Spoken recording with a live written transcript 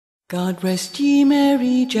God rest ye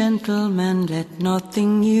merry gentlemen, let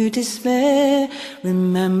nothing you dismay.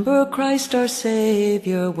 Remember Christ our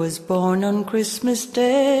Saviour was born on Christmas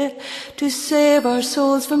Day, to save our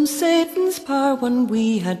souls from Satan's power when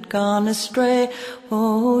we had gone astray.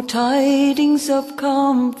 Oh, tidings of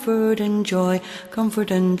comfort and joy, comfort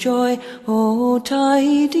and joy. Oh,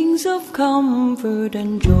 tidings of comfort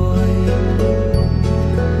and joy.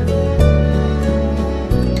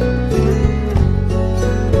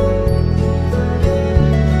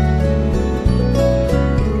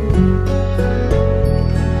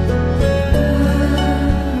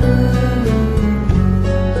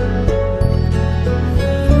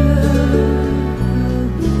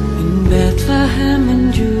 Bethlehem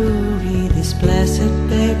in Jewry this blessed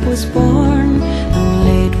babe was born, and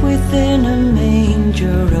laid within a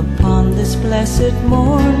manger upon this blessed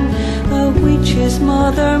morn, of which his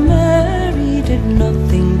mother Mary did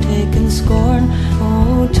nothing take in scorn.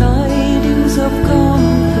 Oh, tidings of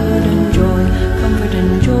comfort and joy, comfort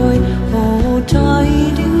and joy. Oh,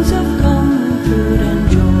 tidings of comfort and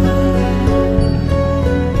joy.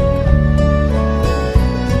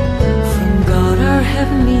 From God our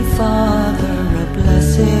heavenly Father a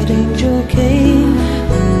blessed angel came,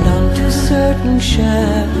 and unto certain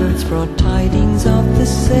shepherds brought tidings of the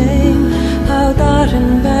same, how that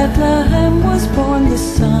in Bethlehem was born the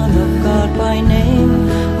Son of God by name.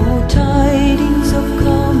 Oh, tidings of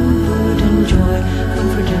comfort and joy,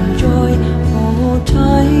 comfort and joy. Oh,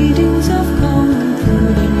 tidings of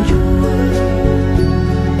comfort and joy.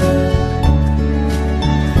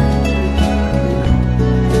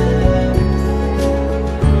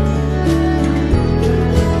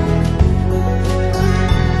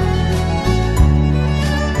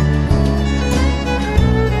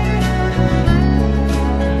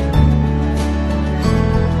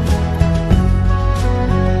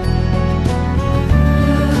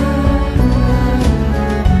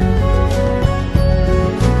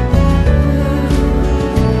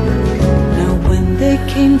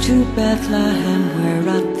 Came to Bethlehem,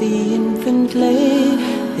 whereat the infant lay.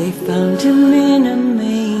 They found him in a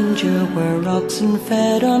manger, where oxen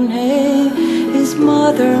fed on hay. His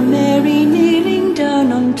mother Mary kneeling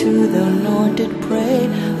down unto the Lord did pray.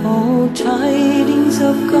 Oh, tidings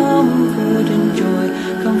of comfort and joy,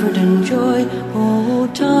 comfort and joy. Oh,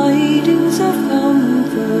 tidings of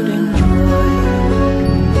comfort and joy.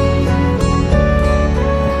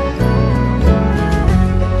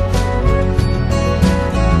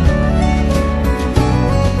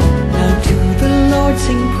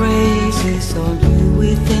 Sing praises, all you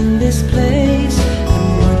within this place, and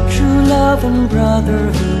what true love and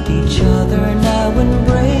brotherhood each other now embrace.